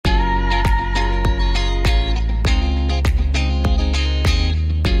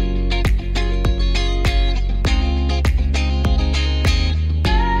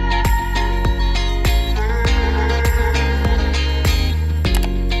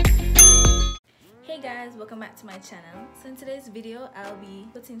welcome back to my channel. So in today's video I'll be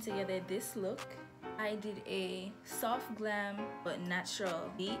putting together this look. I did a soft glam but natural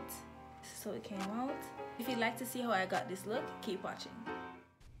beat, so it came out. If you'd like to see how I got this look, keep watching.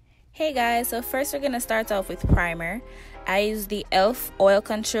 Hey guys, so first we're gonna start off with primer. I use the e.l.f. oil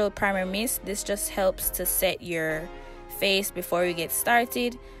control primer mist. This just helps to set your face before you get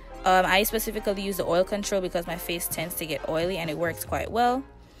started. I specifically use the oil control because my face tends to get oily and it works quite well.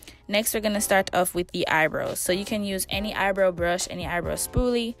 Next, we're going to start off with the eyebrows. So you can use any eyebrow brush, any eyebrow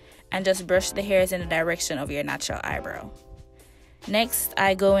spoolie, and just brush the hairs in the direction of your natural eyebrow. Next,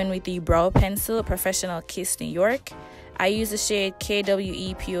 I go in with the brow pencil, Professional Kiss New York. I use the shade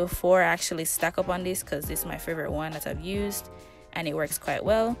GRWM. I actually stack up on this because this is my favorite one that I've used, and it works quite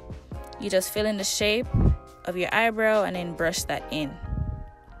well. You just fill in the shape of your eyebrow and then brush that in.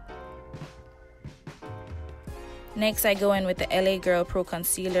 Next, I go in with the LA Girl Pro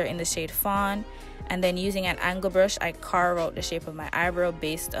Concealer in the shade Fawn, and then using an angle brush, I carve out the shape of my eyebrow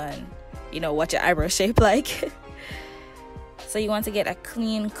based on, what your eyebrow shape like. So you want to get a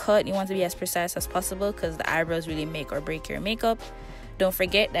clean cut. You want to be as precise as possible because the eyebrows really make or break your makeup. Don't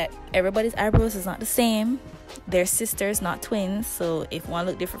forget that everybody's eyebrows is not the same. They're sisters, not twins. So if one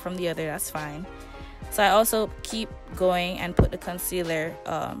look different from the other, that's fine. So I also keep going and put the concealer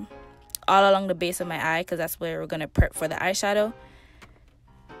all along the base of my eye because that's where we're going to prep for the eyeshadow.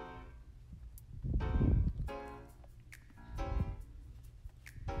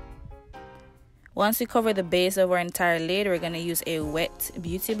 Once we cover the base of our entire lid, we're going to use a wet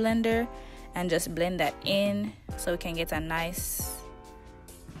beauty blender and just blend that in so we can get a nice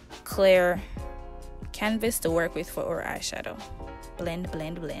clear canvas to work with for our eyeshadow. Blend,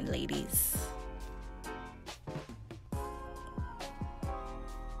 blend, blend, ladies.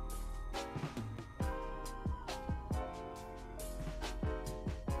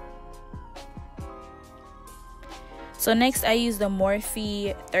 So next I use the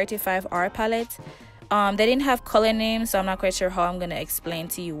Morphe 35R palette. They didn't have color names, so I'm not quite sure how I'm going to explain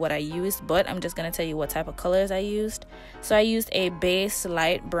to you what I used, but I'm just going to tell you what type of colors I used. So I used a base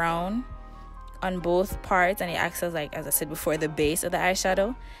light brown on both parts, and it acts as, as I said before, the base of the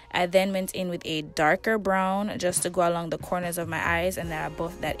eyeshadow. I then went in with a darker brown just to go along the corners of my eyes, and then I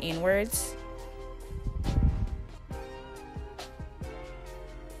buffed that inwards.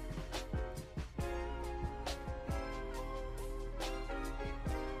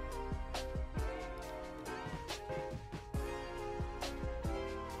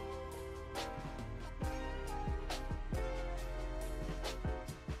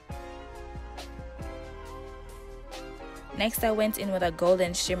 Next, I went in with a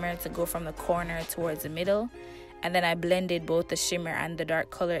golden shimmer to go from the corner towards the middle, and then I blended both the shimmer and the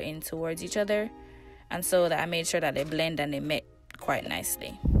dark color in towards each other, and so that I made sure that they blend and they met quite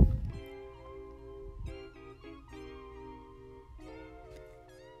nicely.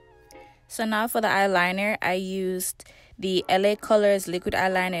 So now for the eyeliner, I used the LA Colors liquid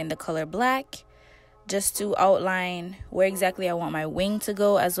eyeliner in the color black, just to outline where exactly I want my wing to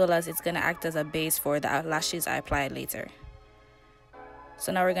go, as well as it's going to act as a base for the lashes I applied later.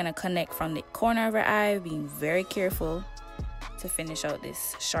 So now we're going to connect from the corner of our eye, being very careful to finish out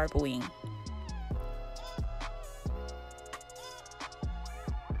this sharp wing.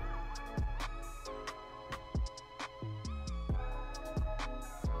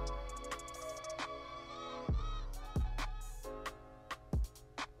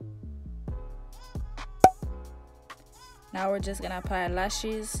 Now we're just going to apply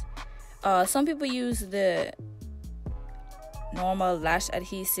lashes. Some people use the normal lash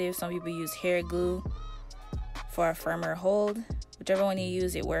adhesive. Some people use hair glue for a firmer hold. Whichever one you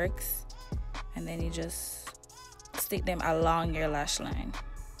use, it works. And then you just stick them along your lash line.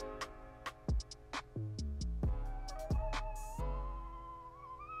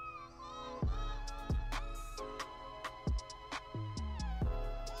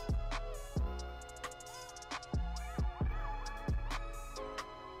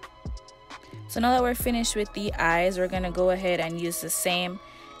 So now that we're finished with the eyes, we're going to go ahead and use the same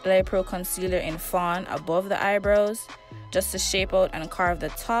LA Pro Concealer in Fawn above the eyebrows, just to shape out and carve the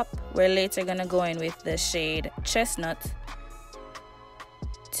top. We're later going to go in with the shade Chestnut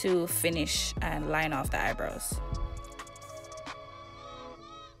to finish and line off the eyebrows.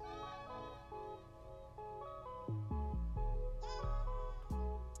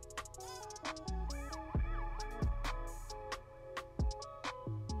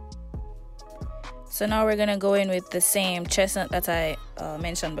 So now we're going to go in with the same chestnut that I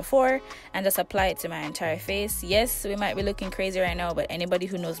mentioned before and just apply it to my entire face. Yes, we might be looking crazy right now, but anybody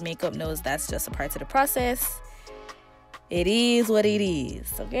who knows makeup knows that's just a part of the process. It is what it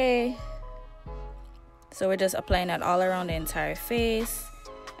is, okay? So we're just applying that all around the entire face.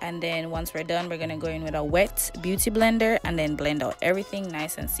 And then once we're done, we're going to go in with a wet beauty blender and then blend out everything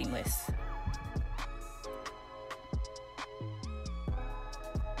nice and seamless.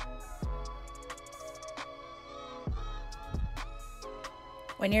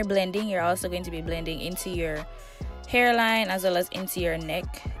 When you're blending, you're also going to be blending into your hairline as well as into your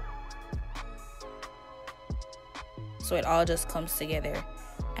neck, so it all just comes together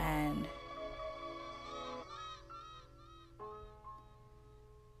and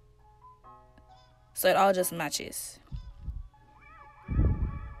so it all just matches.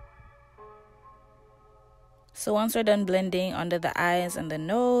 So once we're done blending under the eyes and the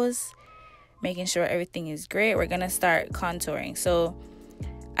nose, making sure everything is great, we're gonna start contouring. So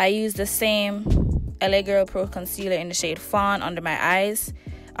I use the same LA Girl Pro concealer in the shade Fawn under my eyes,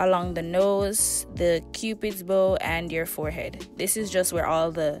 along the nose, the cupid's bow, and your forehead. This is just where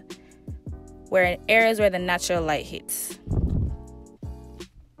areas where the natural light hits.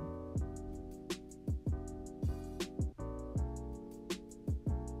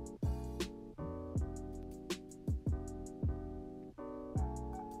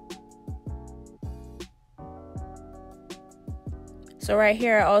 So right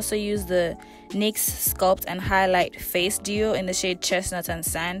here, I also use the NYX Sculpt and Highlight Face Duo in the shade Chestnut and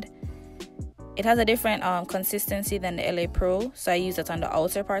Sand. It has a different consistency than the LA Pro, so I use it on the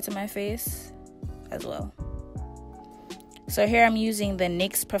outer part of my face as well. So here I'm using the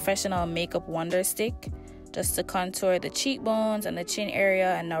NYX Professional Makeup Wonder Stick just to contour the cheekbones and the chin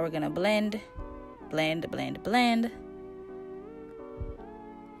area, and now we're gonna blend, blend, blend, blend.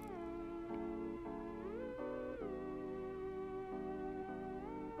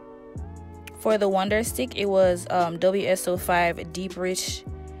 For the Wonder Stick, it was WSO5 Deep Rich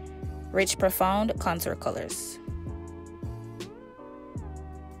Profound Contour Colors.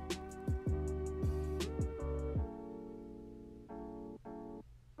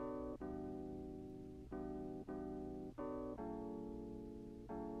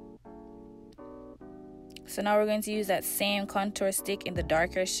 So now we're going to use that same contour stick in the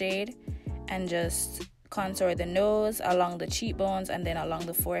darker shade and just contour the nose, along the cheekbones, and then along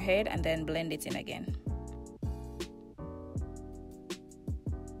the forehead, and then blend it in again.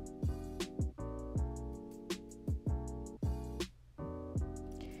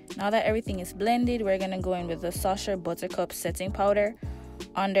 Now that everything is blended, we're going to go in with the Sacha Buttercup setting powder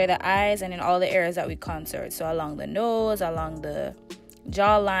under the eyes and in all the areas that we contoured. So along the nose, along the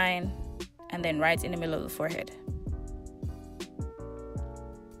jawline, and then right in the middle of the forehead.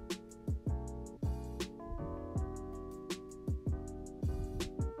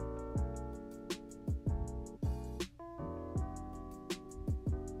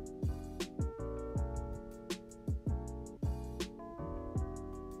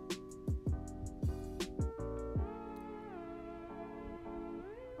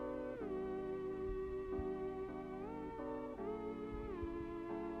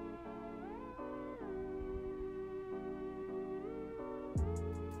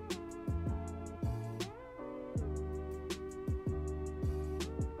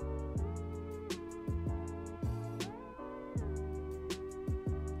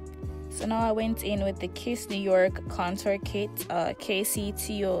 So now I went in with the Kiss New York Contour Kit FOT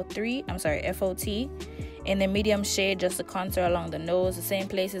in the medium shade, just to contour along the nose, the same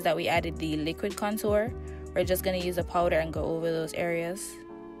places that we added the liquid contour. We're just going to use a powder and go over those areas.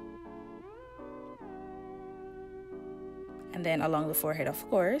 And then along the forehead, of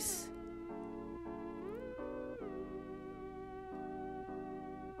course.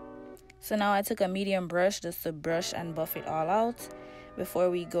 So now I took a medium brush just to brush and buff it all out before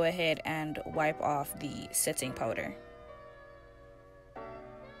we go ahead and wipe off the setting powder.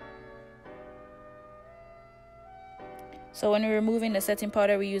 So when we're removing the setting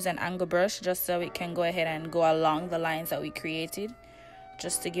powder, we use an angle brush just so it can go ahead and go along the lines that we created,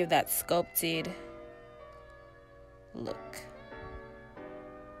 just to give that sculpted look.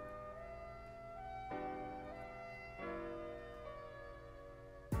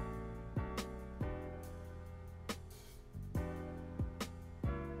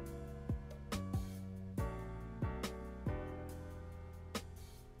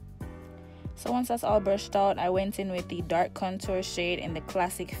 So once that's all brushed out, I went in with the dark contour shade in the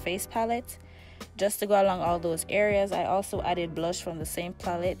Classic Face palette just to go along all those areas. I also added blush from the same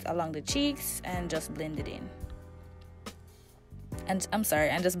palette along the cheeks and just blended in. And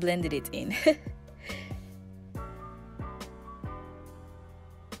just blended it in.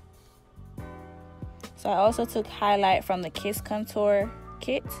 So I also took highlight from the Kiss Contour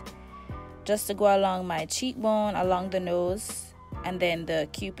Kit just to go along my cheekbone, along the nose, and then the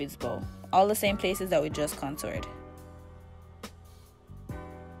Cupid's bow. All the same places that we just contoured.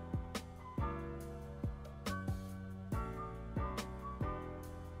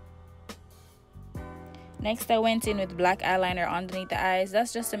 Next, I went in with black eyeliner underneath the eyes.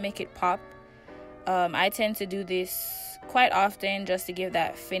 That's just to make it pop. I tend to do this quite often just to give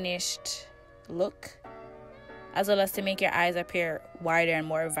that finished look, as well as to make your eyes appear wider and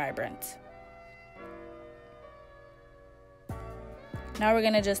more vibrant. Now we're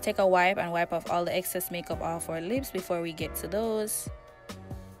gonna just take a wipe and wipe off all the excess makeup off our lips before we get to those.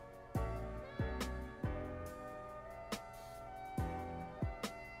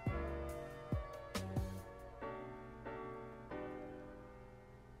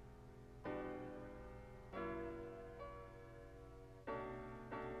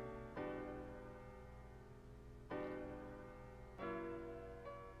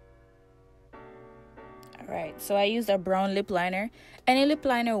 Alright, so I used a brown lip liner. Any lip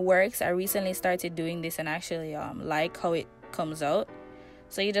liner works. I recently started doing this and actually like how it comes out.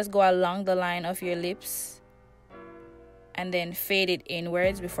 So you just go along the line of your lips and then fade it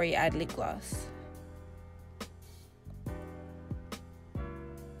inwards before you add lip gloss.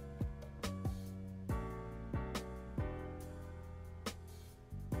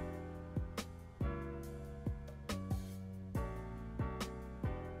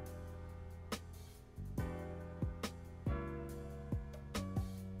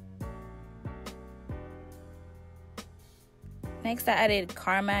 Next, I added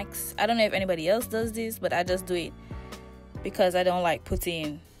Carmax. I don't know if anybody else does this, but I just do it because I don't like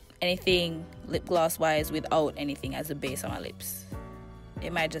putting anything lip gloss wise without anything as a base on my lips.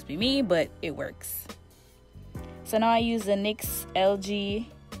 It might just be me, but it works. So now I use the NYX LG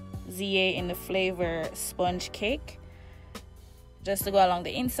ZA in the flavor Sponge Cake just to go along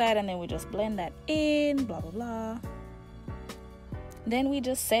the inside, and then we just blend that in, blah blah blah. Then we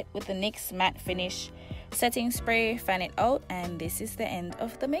just set with the NYX Matte Finish setting spray, fan it out, and this is the end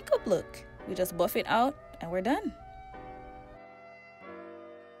of the makeup look. We just buff it out and we're done.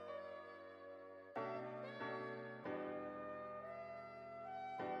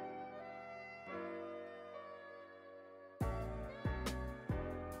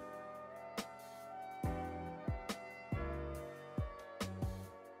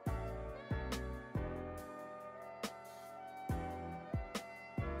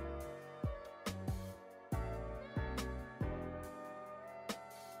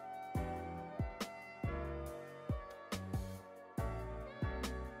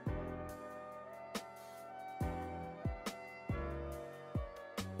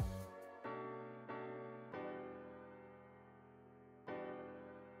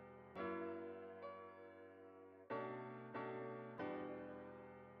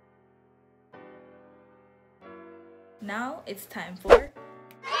 Now it's time for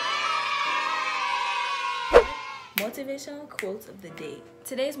motivational quote of the day.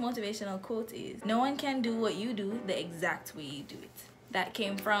 Today's motivational quote is, "No one can do what you do the exact way you do it." That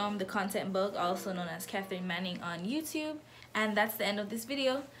came from the content bug, also known as Catherine Manning on YouTube. And that's the end of this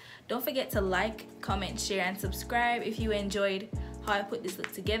video. Don't forget to like, comment, share, and subscribe if you enjoyed how I put this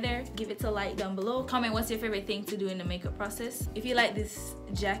look together. Give it a like down below. Comment what's your favorite thing to do in the makeup process. If you like this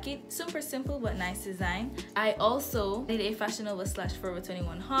jacket, super simple but nice design. I also did a Fashionnova / Forever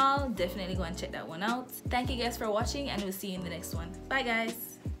 21 haul. Definitely go and check that one out. Thank you guys for watching, and we'll see you in the next one. Bye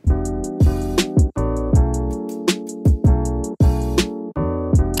guys.